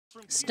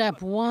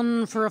Step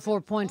one for a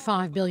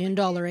 $4.5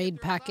 billion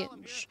aid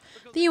package.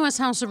 The U.S.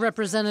 House of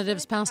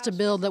Representatives passed a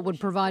bill that would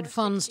provide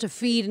funds to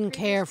feed and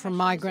care for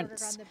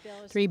migrants,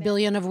 $3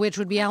 billion of which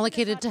would be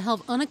allocated to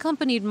help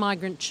unaccompanied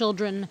migrant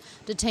children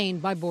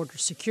detained by border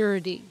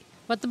security.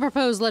 But the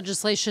proposed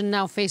legislation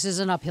now faces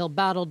an uphill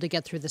battle to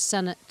get through the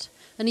Senate.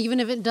 And even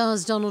if it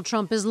does, Donald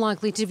Trump is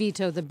likely to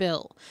veto the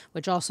bill,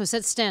 which also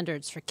sets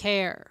standards for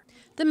care.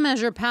 The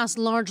measure passed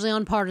largely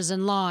on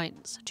partisan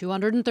lines,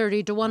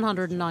 230 to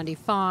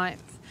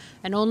 195,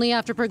 and only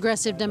after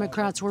progressive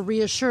Democrats were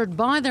reassured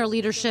by their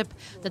leadership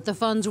that the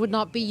funds would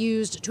not be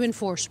used to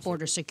enforce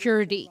border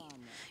security.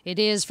 It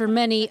is, for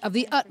many, of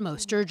the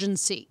utmost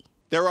urgency.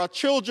 There are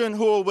children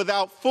who are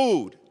without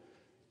food.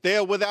 They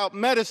are without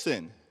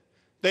medicine.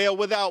 They are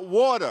without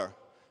water.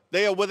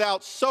 They are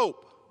without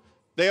soap.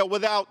 They are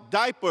without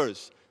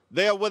diapers.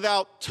 They are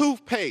without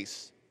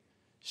toothpaste.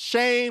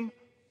 Shame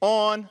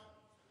on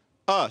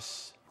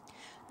us.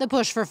 The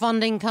push for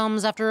funding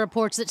comes after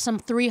reports that some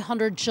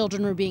 300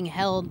 children were being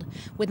held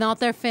without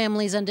their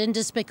families and in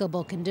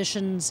despicable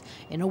conditions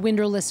in a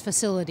windowless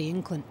facility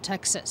in Clint,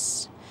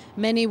 Texas.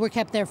 Many were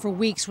kept there for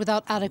weeks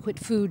without adequate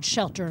food,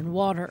 shelter, and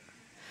water.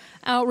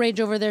 Outrage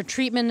over their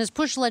treatment has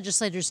pushed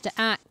legislators to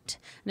act,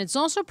 and it's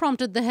also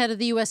prompted the head of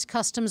the U.S.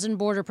 Customs and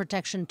Border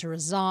Protection to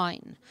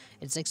resign.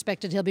 It's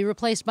expected he'll be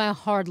replaced by a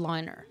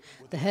hardliner,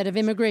 the head of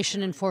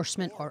Immigration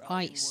Enforcement, or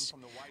ICE.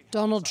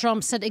 Donald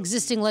Trump said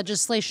existing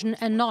legislation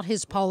and not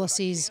his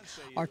policies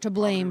are to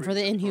blame for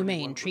the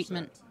inhumane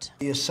treatment.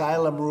 The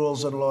asylum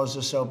rules and laws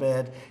are so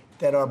bad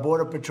that our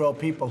Border Patrol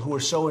people, who are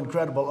so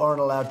incredible,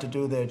 aren't allowed to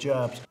do their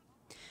jobs.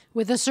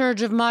 With a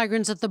surge of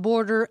migrants at the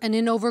border and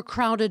in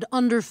overcrowded,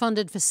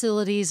 underfunded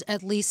facilities,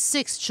 at least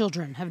 6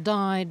 children have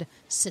died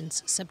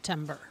since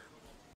September.